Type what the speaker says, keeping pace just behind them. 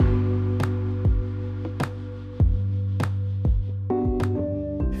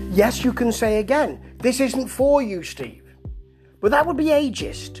Yes, you can say again, this isn't for you, Steve. But that would be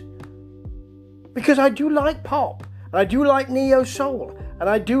ageist. Because I do like pop, and I do like neo-soul, and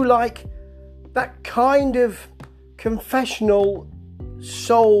I do like that kind of confessional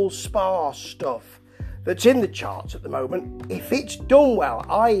soul spa stuff that's in the charts at the moment. If it's done well,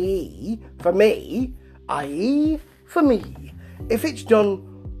 i.e. for me, if it's done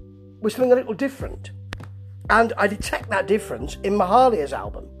with something a little different. And I detect that difference in Mahalia's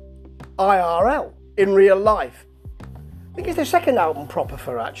album, IRL, in real life. I think it's their second album proper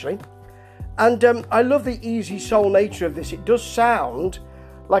for her, actually. And I love the easy soul nature of this. It does sound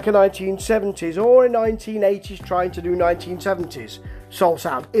like a 1970s or a 1980s trying to do 1970s soul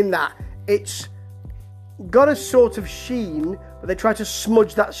sound, in that it's got a sort of sheen, but they try to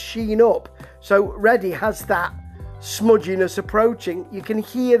smudge that sheen up. So Ready has that smudginess approaching. You can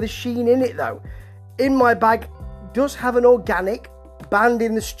hear the sheen in it, though. In My Bag does have an organic band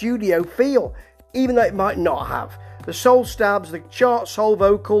in the studio feel, even though it might not have. The soul stabs, the chart soul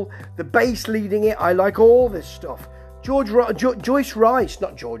vocal, the bass leading it. I like all this stuff. Joyce Rice,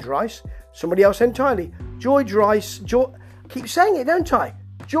 not George Rice, somebody else entirely. George Rice, I keep saying it, don't I?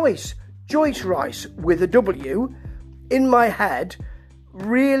 Joyce Rice with a W. In My Head,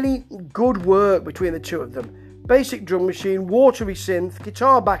 really good work between the two of them. Basic drum machine, watery synth,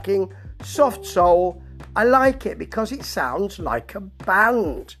 guitar backing, soft soul. I like it because it sounds like a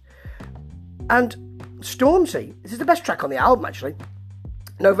band. And Stormzy, this is the best track on the album, actually.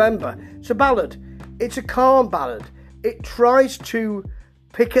 November. It's a ballad. It's a calm ballad. It tries to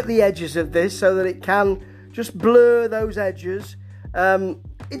pick at the edges of this so that it can just blur those edges.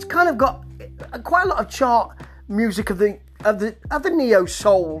 It's kind of got quite a lot of chart music of the neo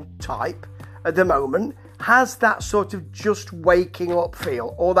soul type at the moment. Has that sort of just waking up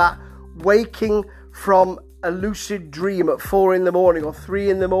feel, or that waking from a lucid dream at 4 a.m. or 3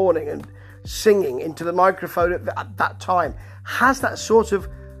 a.m. and singing into the microphone at that time. Has that sort of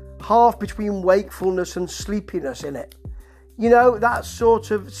half between wakefulness and sleepiness in it. You know, that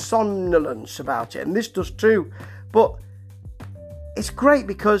sort of somnolence about it. And this does too. But it's great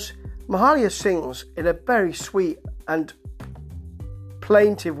because Mahalia sings in a very sweet and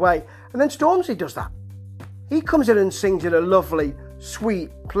plaintive way. And then Stormzy does that. He comes in and sings in a lovely, sweet,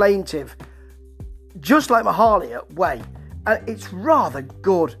 plaintive, just like Mahalia way. And it's rather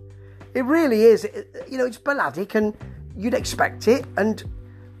good. It really is. It's balladic and you'd expect it.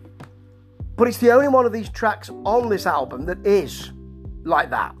 But it's the only one of these tracks on this album that is like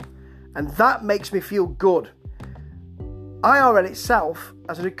that. And that makes me feel good. IRL itself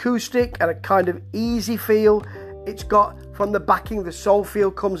has an acoustic and a kind of easy feel. It's got, from the backing, the soul feel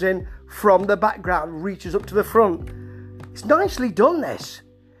comes in from the background, reaches up to the front. It's nicely done, this.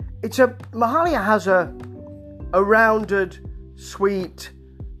 Mahalia has a rounded, sweet,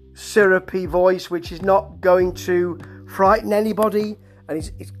 syrupy voice, which is not going to frighten anybody,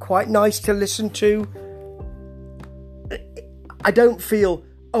 and it's quite nice to listen to. I don't feel,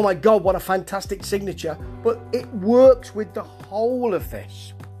 oh my God, what a fantastic signature, but it works with the whole of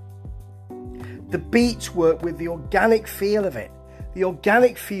this. The beats work with the organic feel of it. The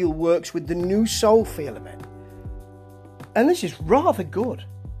organic feel works with the new soul feel of it. And this is rather good.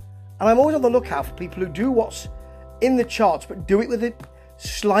 And I'm always on the lookout for people who do what's in the charts, but do it with a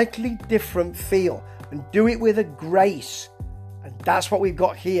slightly different feel and do it with a grace. And that's what we've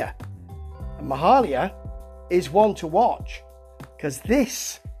got here. And Mahalia is one to watch, because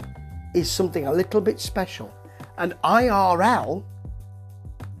this is something a little bit special. And IRL,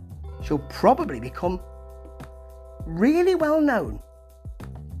 she'll probably become really well known.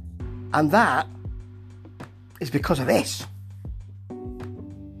 And that is because of this.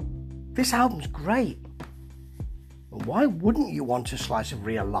 This album's great. And why wouldn't you want a slice of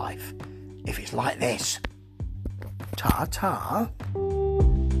real life if it's like this? Ta-ta.